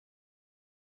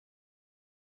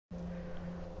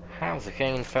How's it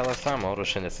going, fellas? I'm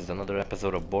OrosZ and this is another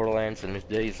episode of Borderlands. In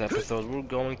today's episode we're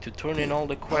going to turn in all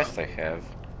the quests I have,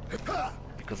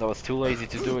 because I was too lazy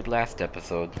to do it last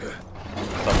episode for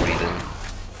some reason.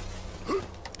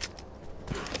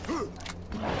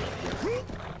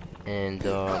 And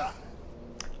I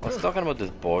was talking about this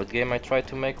board game I tried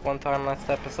to make one time last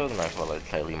episode, and I thought I'd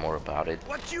tell you more about it.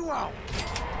 What you want?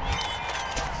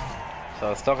 So I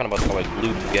was talking about how I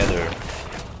glued together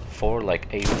 4 like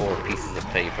A4 pieces of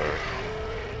paper,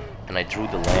 and I drew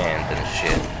the land and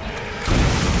shit.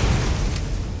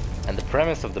 And the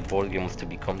premise of the board game was to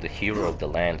become the hero of the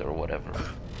land or whatever.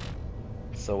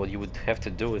 So what you would have to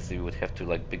do is you would have to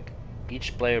like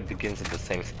each player begins at the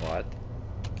same spot,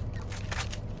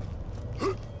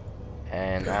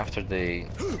 and after they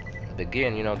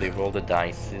begin, you know, they roll the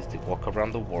dice, they walk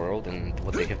around the world, and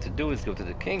what they have to do is go to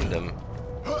the kingdom,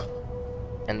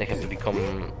 and they have to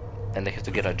become, and they have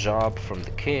to get a job from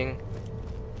the king,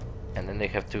 and then they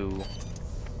have to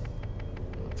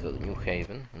go to New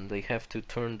Haven, and they have to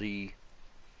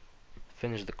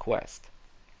finish the quest.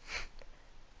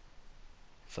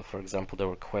 So for example, there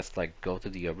were quests like go to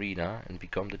the arena and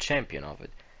become the champion of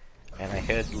it. And I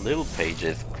had little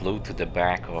pages glued to the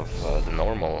back of the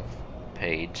normal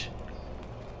page.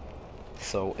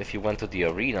 So if you went to the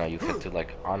arena, you had to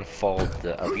like unfold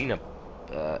the arena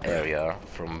area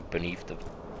from beneath the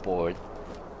board.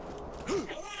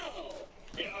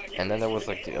 And then there was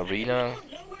like the arena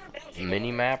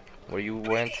mini-map where you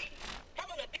went.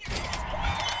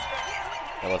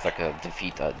 There was like a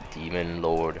defeat a demon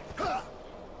lord.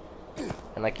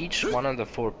 And like each one of the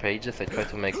 4 pages, I tried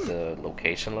to make the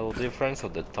location a little different. So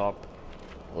the top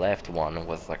left one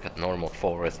was like a normal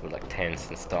forest with like tents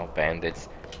and stuff, bandits.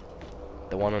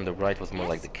 The one on the right was more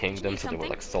like the kingdom, so there were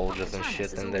like soldiers and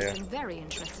shit in there. She's been very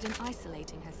interested in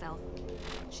isolating herself.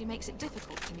 She makes it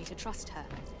difficult for me to trust her.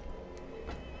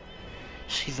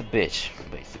 She's a bitch,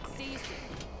 basically. See you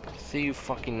soon. See you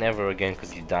fucking never again,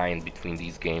 because you die in between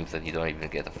these games and you don't even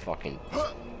get a fucking...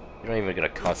 You don't even get a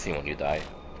cutscene when you die.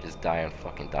 You just die on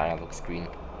fucking dialogue screen.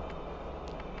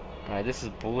 Alright, this is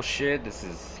bullshit. This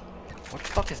is... What the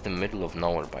fuck is the middle of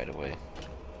nowhere, by the way?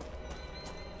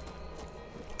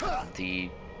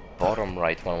 The bottom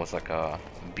right one was like a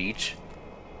beach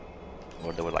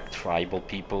where there were like tribal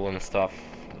people and stuff.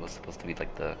 It was supposed to be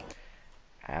like the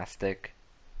Aztec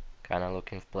kind of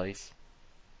looking place.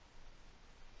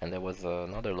 And there was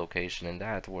another location in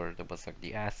that where there was like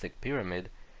the Aztec pyramid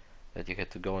that you had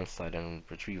to go inside and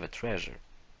retrieve a treasure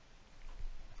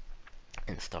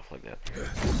and stuff like that.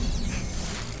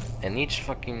 And each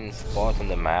fucking spot on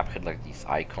the map had like these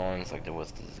icons, like there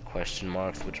was these question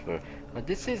marks, which were, but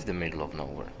this is the middle of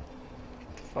nowhere.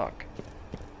 What the fuck?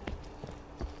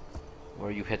 Where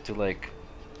you had to like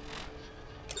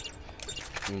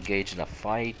engage in a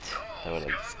fight. There were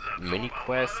like mini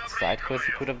quests, side quests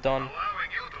you could have done.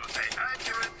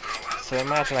 So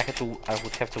imagine I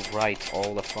would have to write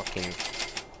all the fucking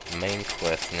main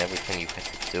quests and everything you had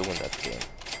to do in that game.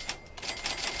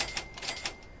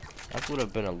 That would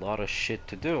have been a lot of shit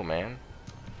to do, man.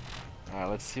 Alright,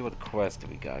 let's see what quest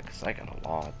we got, because I got a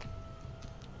lot.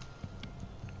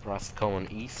 Roscoe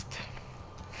East.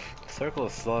 Circle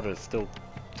of Slaughter is still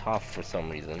tough for some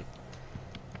reason.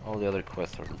 All the other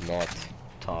quests are not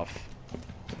tough.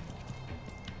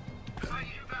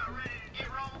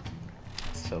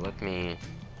 So let me...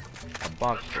 A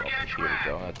bug drop. Here we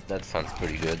go. That sounds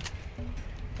pretty good.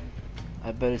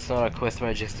 I bet it's not a quest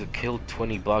where I just have to kill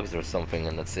 20 bugs or something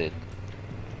and that's it.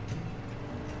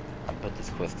 I bet this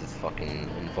quest is fucking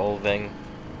involving,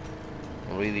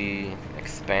 really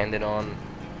expanded on,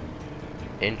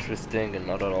 interesting, and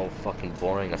not at all fucking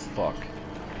boring as fuck.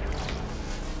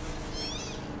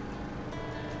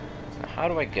 Now, how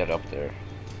do I get up there?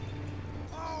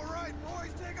 Alright,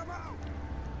 boys, take 'em out.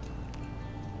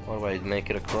 What do I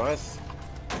make it across?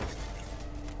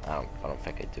 I don't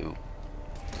think I do.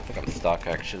 I think I'm stuck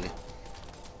actually.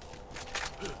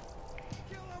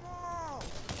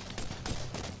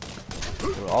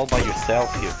 You're all by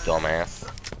yourself, you dumbass.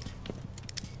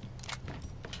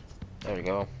 There we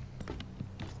go.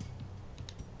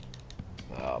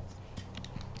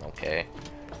 Okay.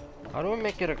 How do I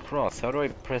make it across? How do I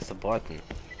press a button?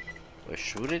 Do I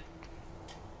shoot it?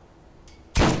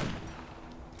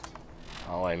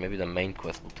 Oh wait, maybe the main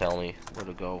quest will tell me where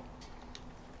to go.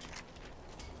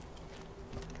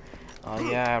 Oh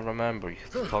yeah, I remember, you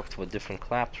have to talk to a different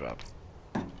claptrap.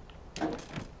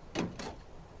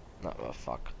 No, oh,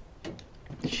 fuck.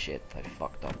 Shit, I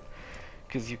fucked up.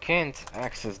 Because you can't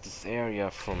access this area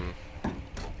from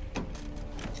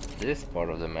this part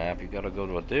of the map, you gotta go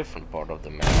to a different part of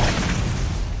the map.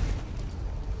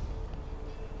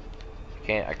 You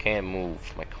can't move.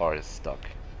 My car is stuck.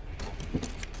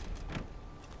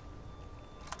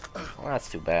 Well, that's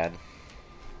too bad.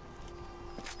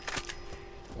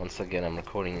 Once again, I'm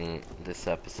recording this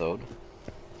episode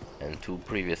and 2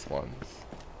 previous ones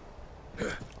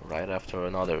right after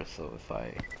another, so if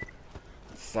I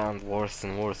sound worse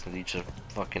and worse with each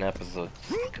fucking episode,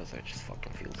 because I just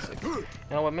fucking feel sick. You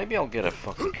know what, maybe I'll get a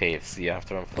fucking KFC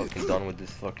after I'm fucking done with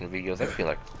this fucking videos. I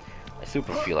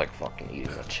super feel like fucking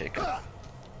eating a chicken.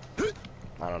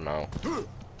 I don't know.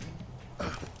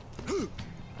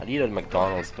 I'd eat at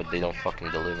McDonald's, but they don't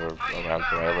fucking deliver around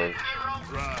where I live.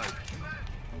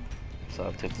 So I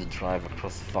have to drive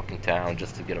across the fucking town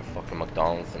just to get a fucking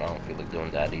McDonald's, and I don't feel like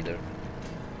doing that either.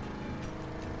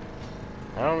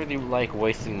 I don't really like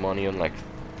wasting money on like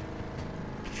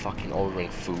fucking ordering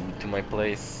food to my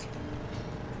place.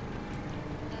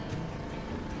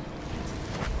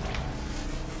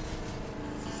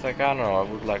 It's like, I don't know, I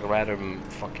would like rather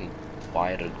fucking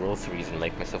buy the groceries and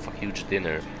make myself a huge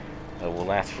dinner that will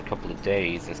last for a couple of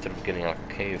days instead of getting a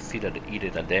KFC that I eat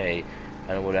in a day,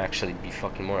 and it would actually be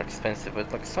fucking more expensive.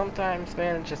 But like sometimes,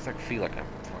 man, I just like feel like I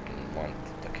fucking want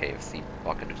the KFC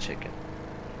bucket of chicken.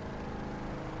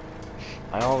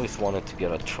 I always wanted to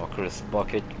get a trucker's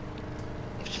bucket,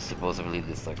 which is supposedly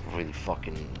this like really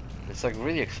fucking, it's like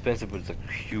really expensive, but it's like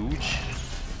huge,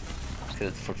 because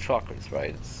it's for truckers, right?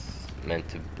 It's meant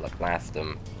to like last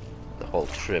them the whole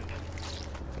trip.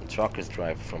 And truckers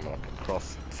drive from like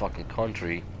across fucking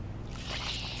country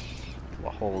to a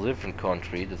whole different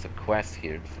country. There's a quest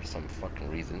here for some fucking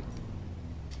reason.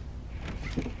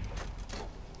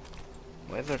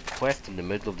 Why is there a quest in the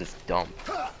middle of this dump?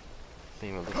 Doesn't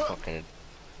even look fucking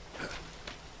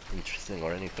interesting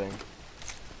or anything.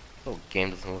 Oh, game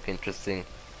doesn't look interesting.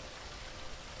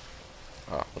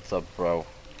 Ah, what's up, bro?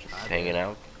 Just hanging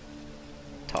out?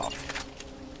 Tough.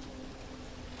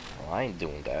 Well, I ain't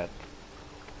doing that.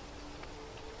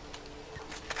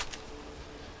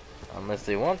 Unless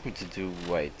they want me to do,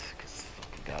 wait, cause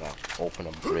fucking gotta open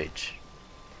a bridge.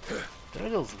 There are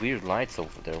those weird lights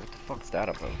over there, what the fuck's that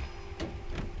about?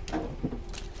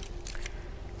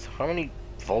 So how many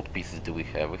vault pieces do we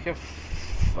have? We have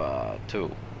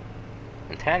 2.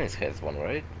 And Tannis has 1,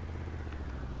 right?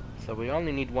 So we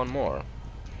only need 1 more.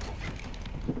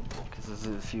 Because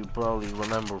if you probably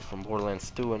remember from Borderlands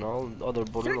 2 and all other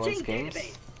Borderlands games,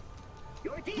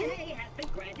 Your DNA has been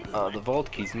granted the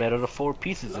vault key's made out of 4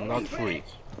 pieces and not 3.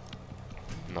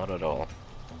 Not at all.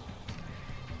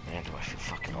 Man, do I feel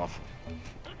fucking awful.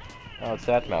 Oh, it's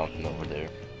that mountain over there.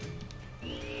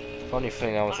 Funny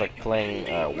thing, I was like playing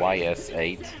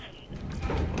YS8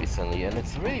 recently, and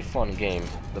it's a really fun game.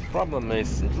 The problem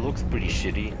is, it looks pretty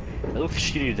shitty. It looks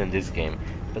shittier than this game.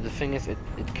 But the thing is, it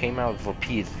came out for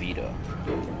PS Vita.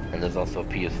 And there's also a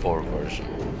PS4 version.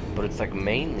 But it's like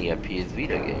mainly a PS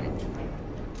Vita game.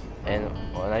 And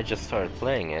when I just started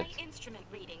playing it,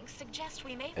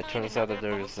 it turns out that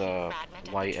there's a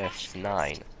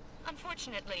YS9.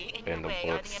 Unfortunately, in And your way the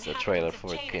are works, the a trailer inhabitants for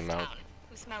of it came out. Jamestown,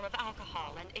 who smell of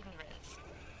alcohol and ignorance.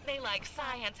 They like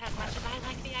science as much as I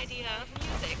like the idea of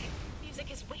music. Music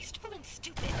is wasteful and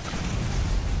stupid.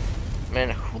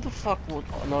 Man, who the fuck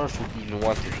on earth would even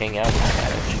want to hang out with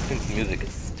that? She thinks music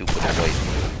is stupid and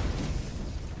wasteful.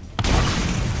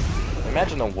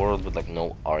 Imagine a world with like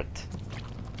no art.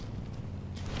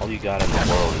 All you got in the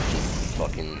world is just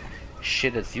fucking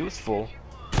shit that's useful,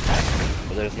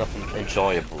 but there's nothing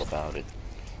enjoyable about it.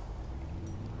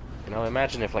 You know,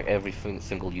 imagine if like every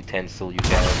single utensil you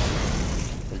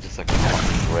have is just like a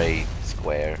fucking gray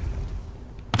square.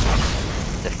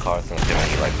 If cars don't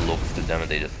have any like looks to them and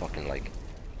they just fucking like,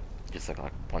 just like a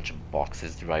bunch of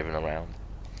boxes driving around.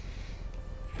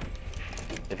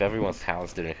 If everyone's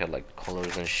house didn't have like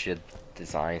colors and shit,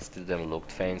 designs to them,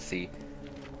 looked fancy,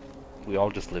 we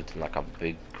all just lived in like a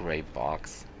big gray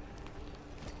box.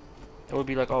 It would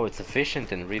be like, oh, it's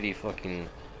efficient and really fucking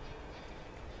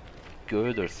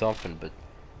good or something, but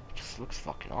it just looks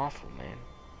fucking awful, man.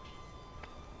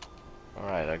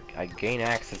 Alright, I gain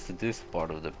access to this part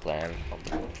of the plan, of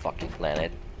the fucking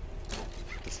planet.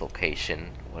 This location,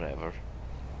 whatever.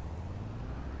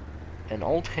 And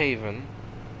Old Haven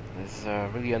is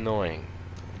really annoying.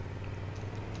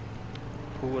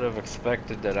 Who would have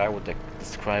expected that I would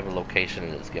describe a location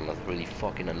in this game as really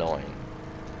fucking annoying?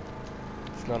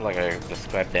 It's not like I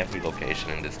described every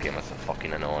location in this game as a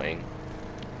fucking annoying.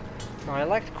 No, I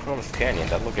liked Chrome's Canyon,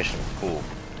 that location was cool.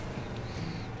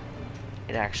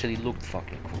 It actually looked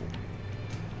fucking cool.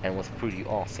 And was pretty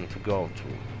awesome to go to.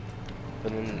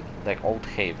 But then, like, Old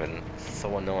Haven, it's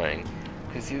so annoying.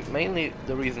 Because mainly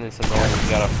the reason it's annoying, you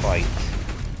gotta fight.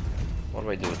 What do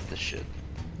I do with this shit?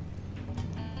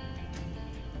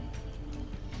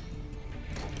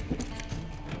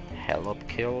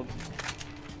 killed.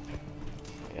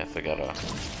 I guess I gotta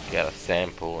get a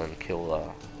sample and kill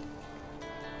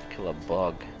a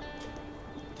bug.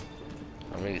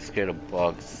 I'm really scared of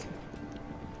bugs.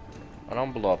 I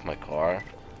don't blow up my car.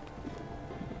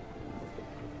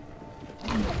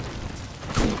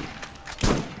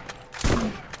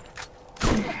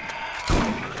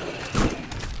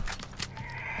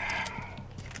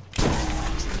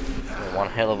 One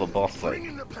hell of a boss fight.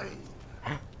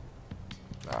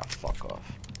 Ah, fuck off.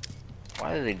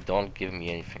 Why do they don't give me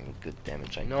anything with good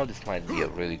damage? I know this might be a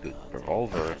really good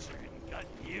revolver.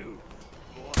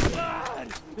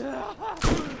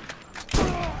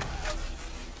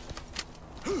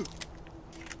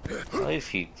 At least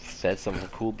he said something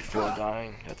cool before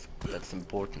dying. That's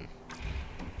important.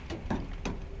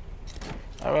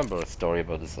 I remember a story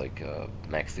about this like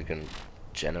Mexican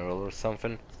general or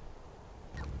something.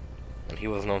 And he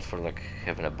was known for like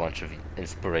having a bunch of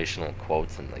inspirational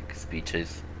quotes and like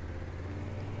speeches.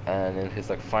 And in his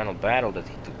like final battle that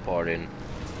he took part in,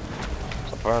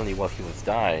 apparently while he was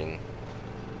dying,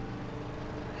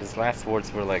 his last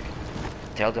words were like,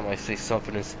 "Tell them I say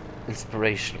something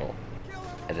inspirational,"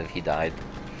 and then he died.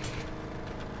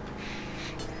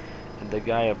 And the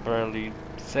guy apparently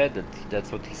said that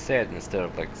that's what he said instead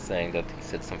of like saying that he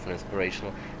said something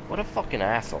inspirational. What a fucking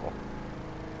asshole!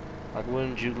 Like,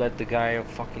 wouldn't you let the guy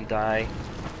fucking die?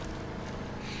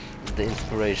 The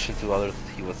inspiration to others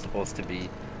he was supposed to be.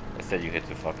 Instead, you had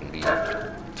to fucking be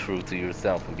true to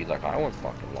yourself and be like, I won't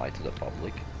fucking lie to the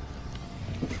public.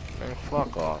 Man,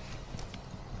 fuck off.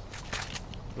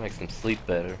 Makes them sleep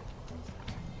better.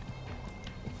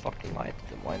 Fucking lie to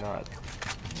them, why not?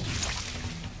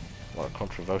 What a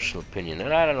controversial opinion.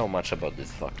 And I don't know much about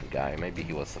this fucking guy. Maybe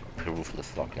he was a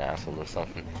ruthless fucking asshole or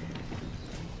something.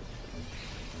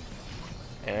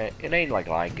 It ain't like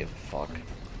I give a fuck.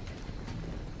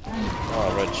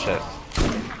 Oh, red chest.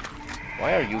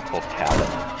 Why are you called Caleb?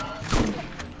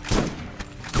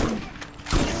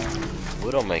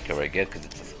 Widowmaker I get because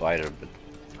it's a spider, but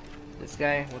this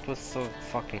guy, what was so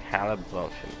fucking Haleb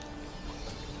about him?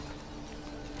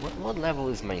 What level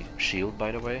is my shield,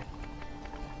 by the way?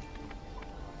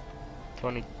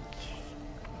 20.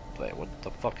 Wait, what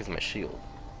the fuck is my shield?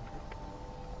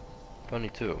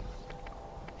 22.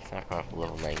 Sniper rifle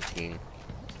level 19.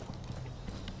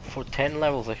 For 10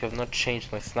 levels I have not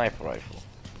changed my sniper rifle.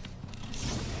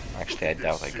 Actually, I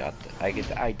doubt I got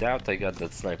that. I doubt I got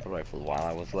that sniper rifle while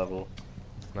I was level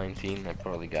 19. I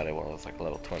probably got it while I was like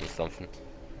level 20 something.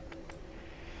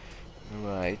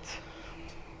 Right.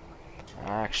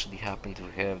 I actually happen to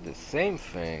have the same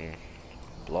thing.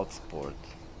 Bloodsport.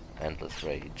 Endless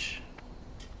Rage.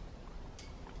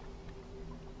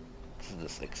 This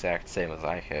is the exact same as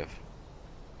I have.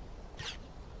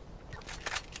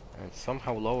 And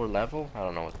somehow lower level? I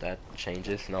don't know what that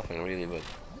changes, nothing really, but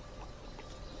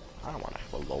I don't want to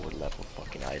have a lower level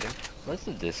fucking item. Let's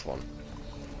do this one.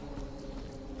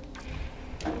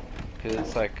 Cause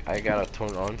it's like, I gotta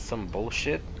turn on some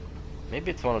bullshit.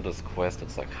 Maybe it's one of those quests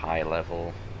that's like high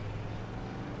level,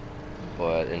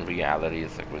 but in reality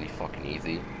it's like really fucking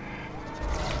easy.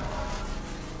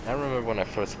 I remember when I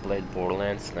first played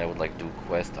Borderlands and I would like do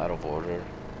quests out of order.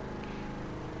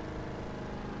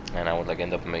 And I would like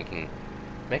end up making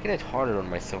it harder on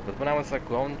myself. But when I was like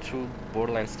going through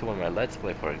Borderlands 2 on my Let's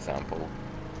Play, for example,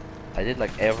 I did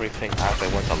like everything as I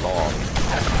went along.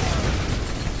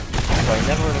 So I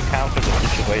never encountered a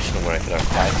situation where I could have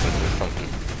tried to do something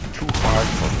too hard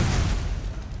for me.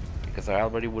 Because I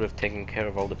already would have taken care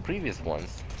of all the previous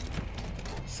ones.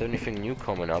 So anything new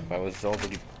coming up, I was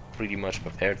already pretty much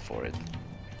prepared for it.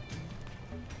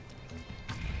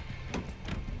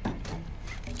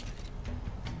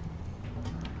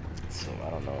 I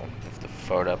don't know, it's the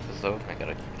third episode, I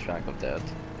gotta keep track of that.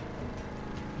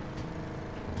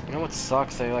 You know what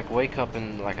sucks? I like wake up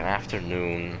in like an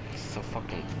afternoon. It's so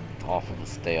fucking awful to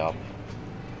stay up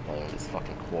while in this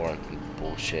fucking quarantine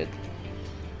bullshit.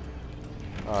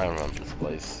 Oh, I remember this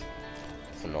place.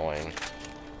 It's annoying.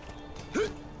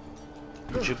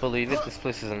 Would you believe it? This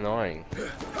place is annoying. Who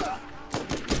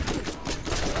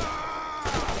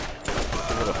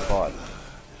would have thought?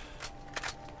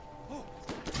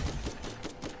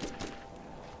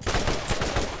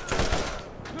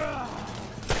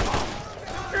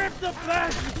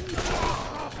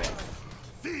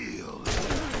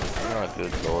 Oh,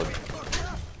 good lord.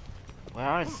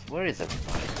 Where is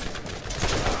everybody?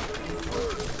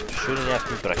 Shooting at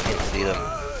me, but I can't see them.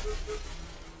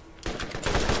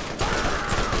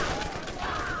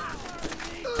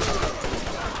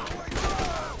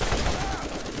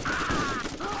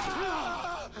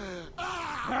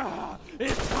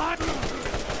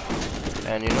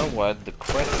 And you know what? The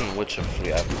quest in Witcher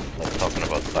 3, I'm like talking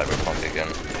about Cyberpunk again.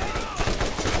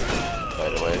 By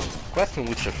the way, quest in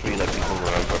Witcher 3, like people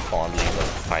remember fondly, like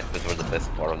side quests were the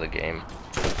best part of the game.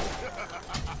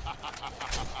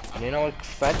 And you know what?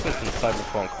 Side quests in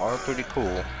Cyberpunk are pretty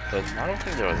cool, but I don't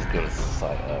think they're as good as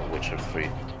Witcher 3.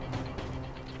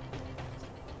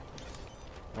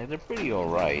 Like they're pretty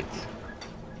alright.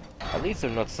 At least they're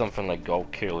not something like go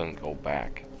kill and go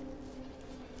back.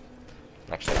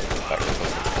 Actually, I take it back.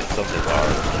 Some of them are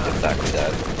exactly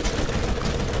that.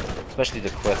 Especially the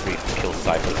quest where you can kill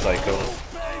cyber psychos.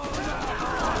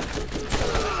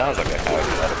 Sounds like I have a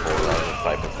lot of Borderlands with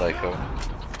cyber psycho.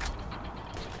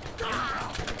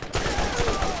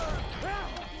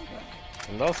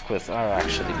 And those quests are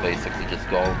actually basically just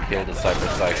go kill the cyber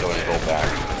psycho and go back.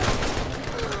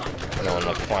 You know, and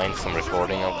like find some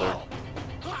recording of their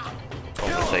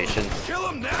conversations. Kill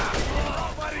him now!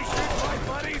 Nobody shoots my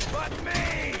buddies but me!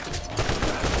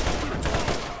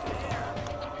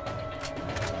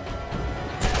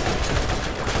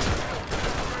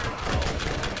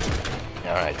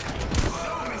 Alright.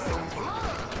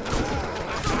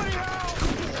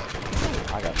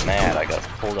 I got mad, I got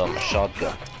pulled out my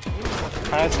shotgun.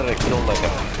 How did I kill like a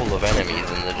full of enemies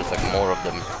and there's just like more of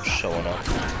them showing up?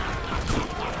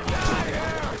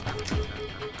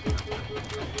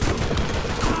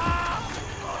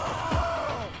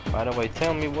 By the way,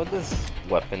 tell me what does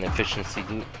weapon efficiency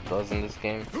does in this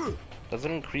game? Does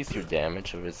it increase your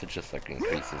damage or is it just like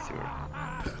increases your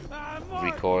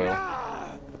recoil?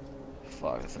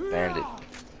 Fuck, it's a bandit.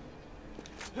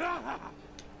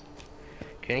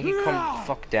 Can he come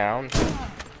fuck down?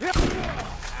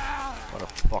 What a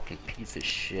fucking piece of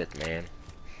shit, man.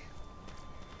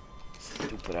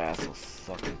 Stupid asshole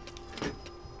sucking.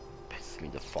 Piss me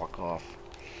the fuck off.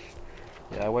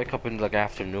 Yeah, I wake up in like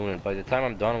afternoon and by the time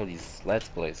I'm done with these Let's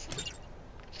Plays, it's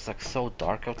just like so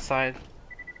dark outside.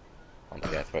 Oh my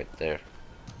god, it's right there.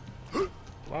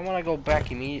 Why wanna go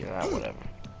back immediately? Ah, whatever.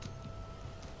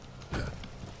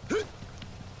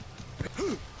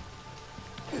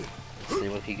 Let's see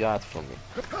what he got for me.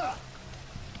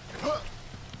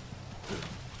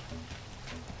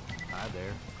 Hi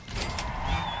there.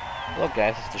 Look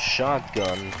guys, it's the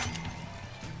shotgun.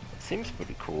 It seems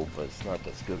pretty cool, but it's not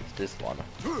as good as this one.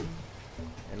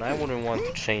 And I wouldn't want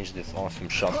to change this awesome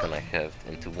shotgun I have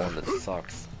into one that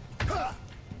sucks.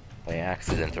 By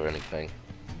accident or anything.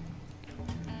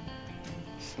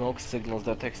 Smoke signals,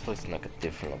 that takes place in like a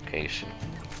different location.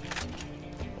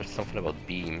 There's something about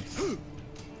beams.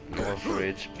 North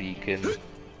Ridge, beacon.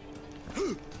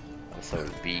 I'm sorry,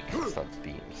 beacons, not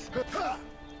beams.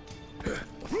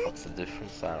 What's the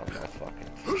difference? I don't know, fucking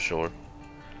for sure.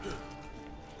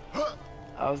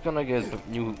 I was gonna get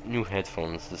new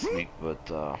headphones this week, but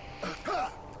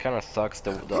it kind of sucks.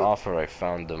 The offer I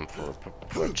found them for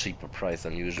a cheaper price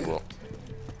than usual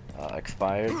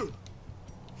expired.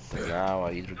 So now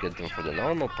I either get them for the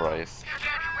normal price,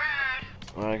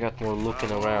 or I got more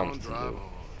looking around to do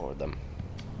for them.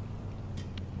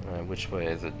 Which way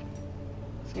is it?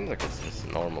 Seems like it's just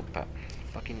a normal path.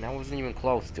 Fucking, I wasn't even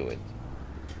close to it.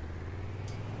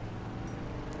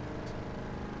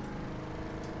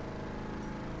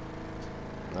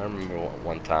 I remember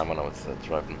one time when I was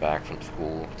driving back from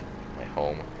school to my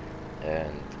home,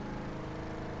 and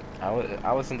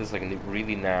I was in this like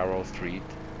really narrow street.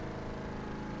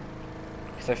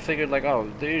 Because I figured like,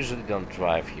 oh, they usually don't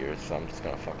drive here, so I'm just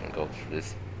gonna fucking go through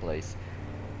this place.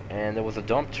 And there was a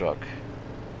dump truck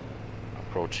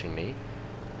approaching me,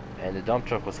 and the dump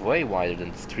truck was way wider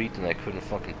than the street, and I couldn't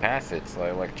fucking pass it. So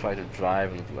I like tried to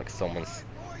drive into like someone's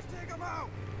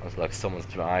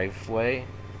driveway,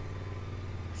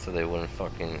 so they wouldn't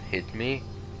fucking hit me.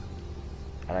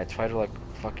 And I tried to like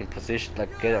fucking position,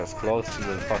 like get as close to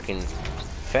the fucking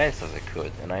fence as I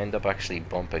could, and I ended up actually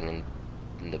bumping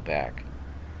in the back.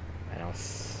 And I was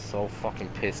so fucking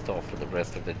pissed off for the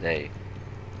rest of the day.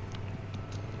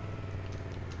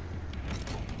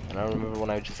 And I remember when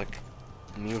I just like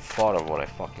new thought of what I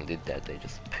fucking did that day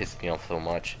just pissed me off so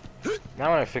much. Now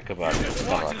when I think about it, it's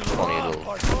kind of like a funny little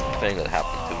thing that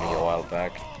happened to me a while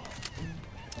back.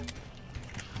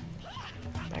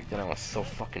 Back then I was so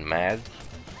fucking mad,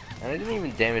 and I didn't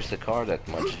even damage the car that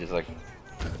much. Just like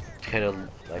had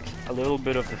a little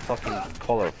bit of the fucking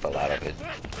color fell out of it.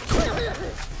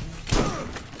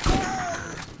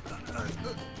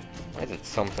 Why is it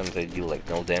sometimes I do like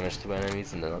no damage to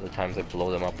enemies, and then other times I blow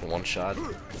them up in one shot?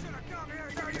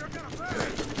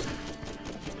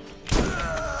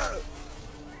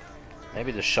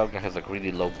 Maybe the shotgun has like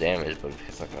really low damage, but it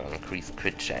has like an increased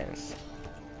crit chance.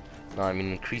 No, I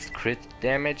mean increased crit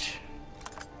damage?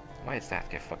 Why is that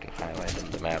get fucking highlighted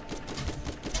in the map?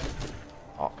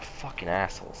 Oh, fucking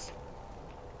assholes.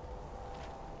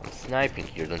 I'm sniping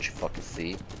here, don't you fucking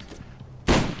see?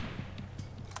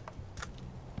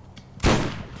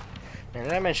 Man,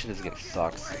 did I mention this game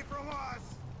sucks? Away from us!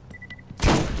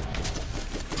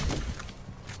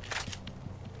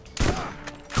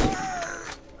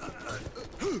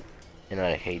 You know,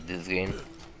 I hate this game.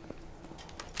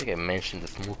 I think I mentioned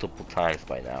this multiple times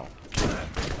by now.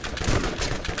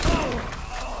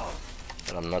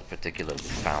 But I'm not particularly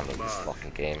fond of this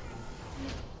fucking game.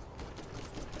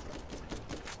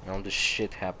 And all this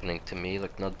shit happening to me,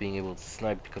 like not being able to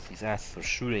snipe because these asses are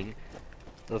shooting,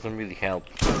 doesn't really help.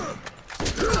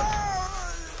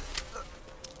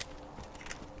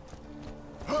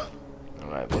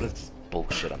 Alright, what is this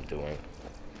bullshit I'm doing?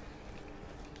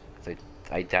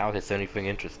 I doubt it's anything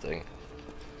interesting.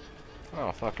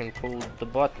 Oh, fucking pull the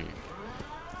button.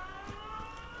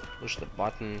 Push the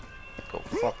button. Go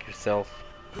fuck yourself.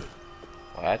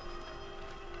 What?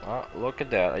 Oh, look at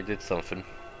that, I did something.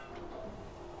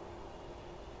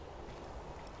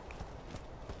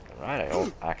 Right,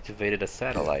 I activated a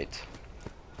satellite.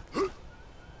 I'm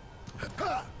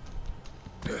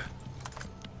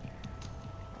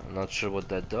not sure what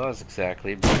that does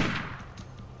exactly, but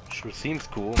sure seems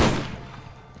cool.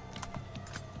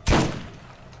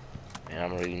 And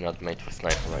I'm really not made for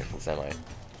sniper rifles, am I?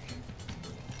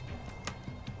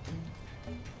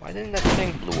 Why didn't that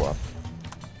thing blow up?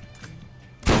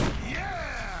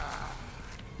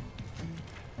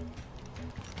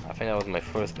 I think that was my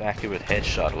first accurate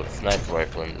headshot with a sniper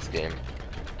rifle in this game.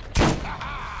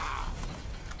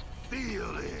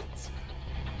 Feel it!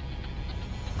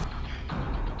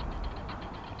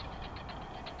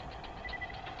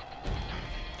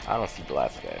 I don't see the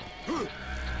last guy.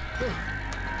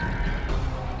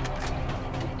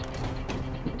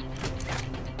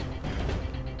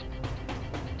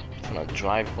 Just gonna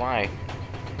drive by.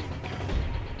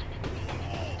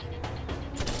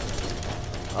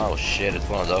 Oh shit, it's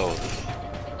one of those.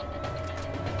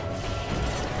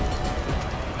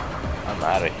 I'm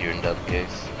out of here in that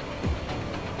case.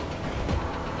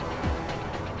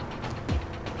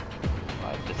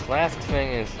 Right, this last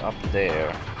thing is up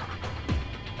there.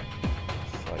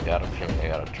 So I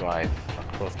gotta drive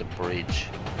across the bridge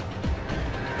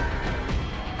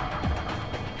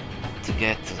to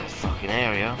get to that fucking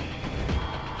area.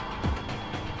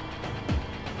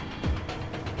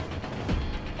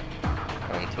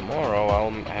 Tomorrow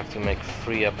I'll have to make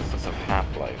 3 episodes of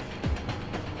Half-Life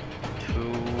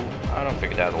 2. I don't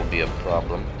think that will be a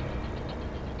problem.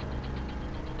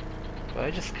 But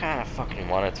I just kinda fucking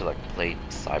wanted to like play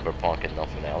Cyberpunk and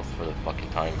nothing else for the fucking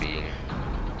time being.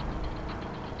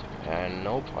 And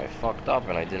nope, I fucked up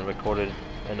and I didn't record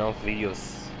enough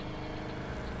videos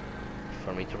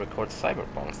for me to record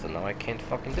Cyberpunk, so now I can't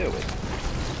fucking do it.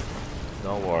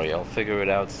 Don't worry, I'll figure it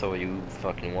out so you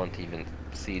fucking won't even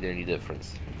see any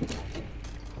difference.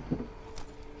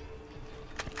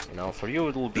 You know, for you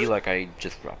it will be like I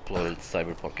just uploaded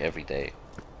Cyberpunk every day.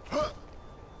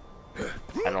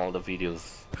 And all the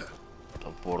videos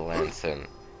of Borderlands and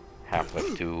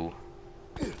Half-Life 2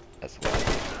 as well.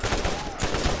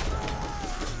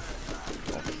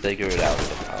 I'll figure it out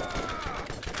somehow.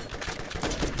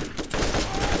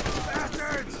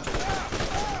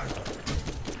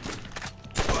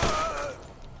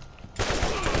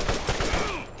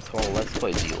 So let's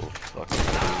play deal. Fucking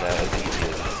as easy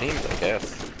as it seems, I guess.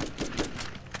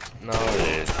 No, it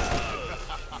is.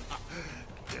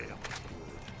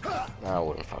 I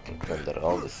wouldn't fucking claim that at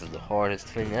all. This is the hardest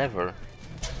thing ever.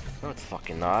 No, it's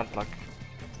fucking not. Like,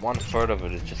 1/3 of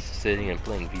it is just sitting and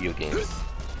playing video games.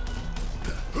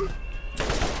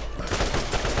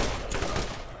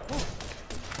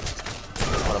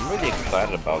 What I'm really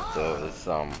excited about though is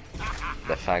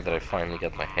the fact that I finally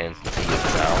got my hands on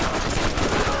PS now.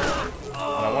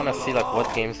 And I want to see like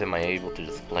what games am I able to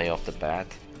just play off the bat.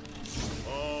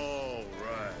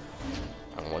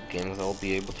 And what games I'll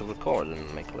be able to record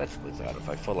and make let's plays out of.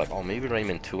 I felt like, oh, maybe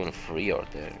Rayman 2 and 3 are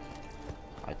there.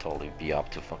 I'd totally be up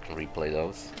to fucking replay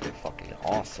those. They're fucking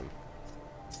awesome.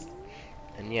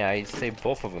 And yeah, I'd say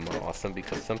both of them are awesome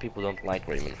because some people don't like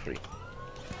Rayman 3.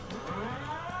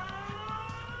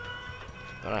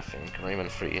 But I think Rayman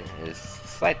 3 is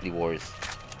slightly worse.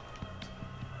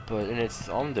 But in its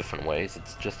own different ways,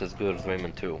 it's just as good as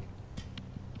Rayman 2.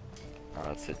 Oh,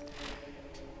 that's it.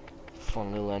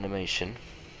 Fun little animation.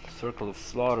 Circle of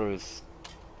Slaughter is...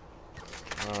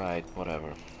 Alright,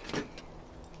 whatever.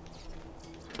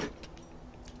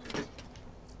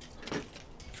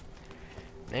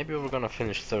 Maybe we're gonna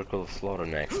finish Circle of Slaughter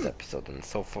next episode, and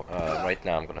so far, right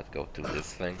now I'm gonna go do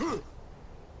this thing.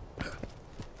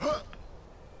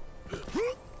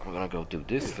 I'm gonna go do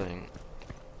this thing,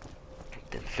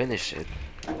 finish it,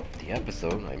 the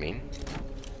episode, I mean,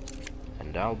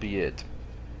 and that'll be it.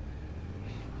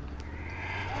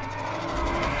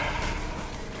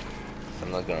 So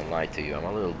I'm not gonna lie to you, I'm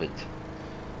a little bit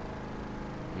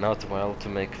not well to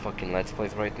make fucking Let's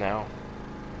Plays right now.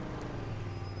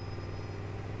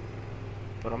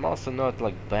 But I'm also not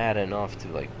like bad enough to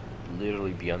like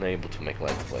literally be unable to make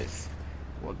Let's Plays.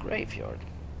 What graveyard?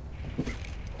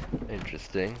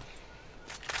 Interesting.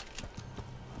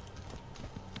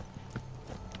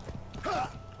 Are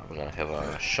we gonna have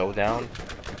a showdown?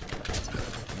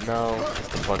 No,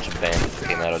 just a bunch of bandits that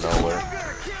came out of nowhere.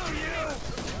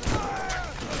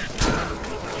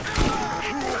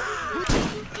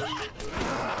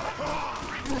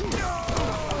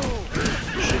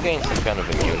 You should gain some kind of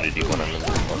immunity when I'm in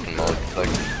this fucking mode. It's like,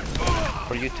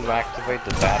 for you to activate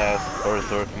the badass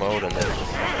berserk mode and then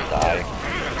just fucking die.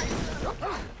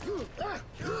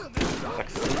 It's like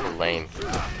super lame.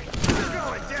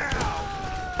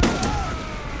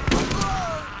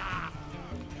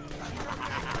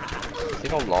 See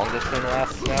how long this thing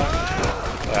lasts now?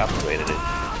 I upgraded it.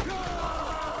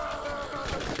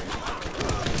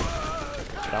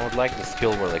 But I would like the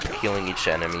skill where like killing each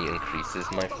enemy increases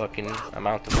my fucking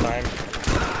amount of time.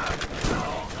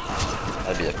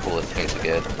 That'd be the coolest thing to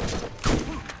get.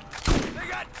 They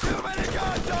got too many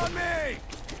guns on me!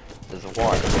 There's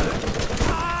one.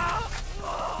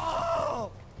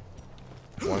 Oh!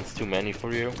 One's too many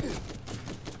for you?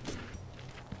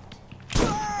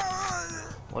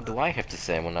 What do I have to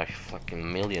say when I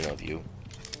fucking million of you?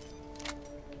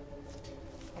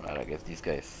 Alright, I guess these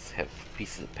guys have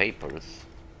pieces of papers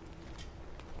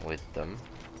with them.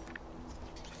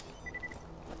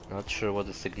 Not sure what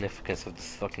the significance of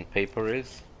this fucking paper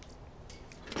is.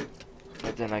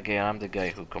 But then again, I'm the guy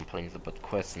who complains about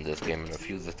quests in this game and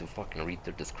refuses to fucking read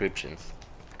their descriptions.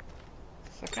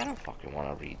 It's like, I don't fucking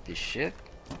wanna read this shit.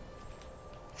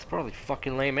 It's probably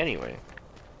fucking lame anyway.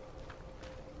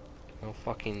 No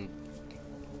fucking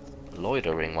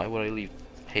loitering. Why would I leave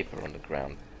paper on the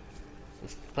ground?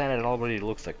 This planet already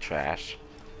looks like trash.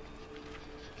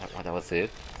 That was it.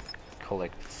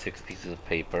 Collect 6 pieces of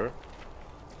paper.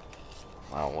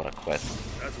 Wow, what a quest.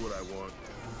 That's what I want.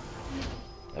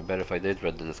 I bet if I did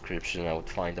read the description, I would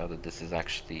find out that this is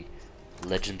actually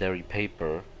legendary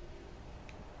paper.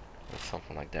 Or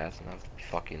something like that, and I would be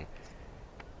fucking...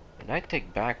 And I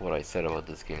take back what I said about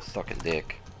this game sucking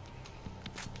dick.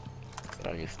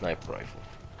 Got a new sniper rifle.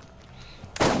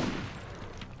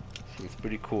 Seems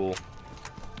pretty cool.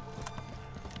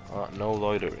 No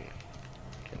loitering.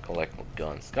 Can collect more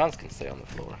guns. Guns can stay on the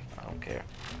floor. I don't care.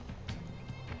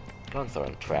 Guns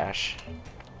aren't trash.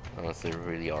 Unless they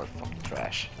really are fucking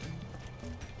trash.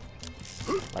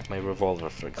 Like my revolver,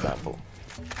 for example.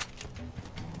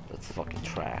 That's fucking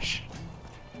trash.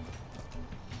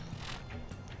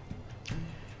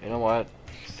 You know what?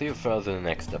 See you fellas in the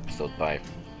next episode. Bye.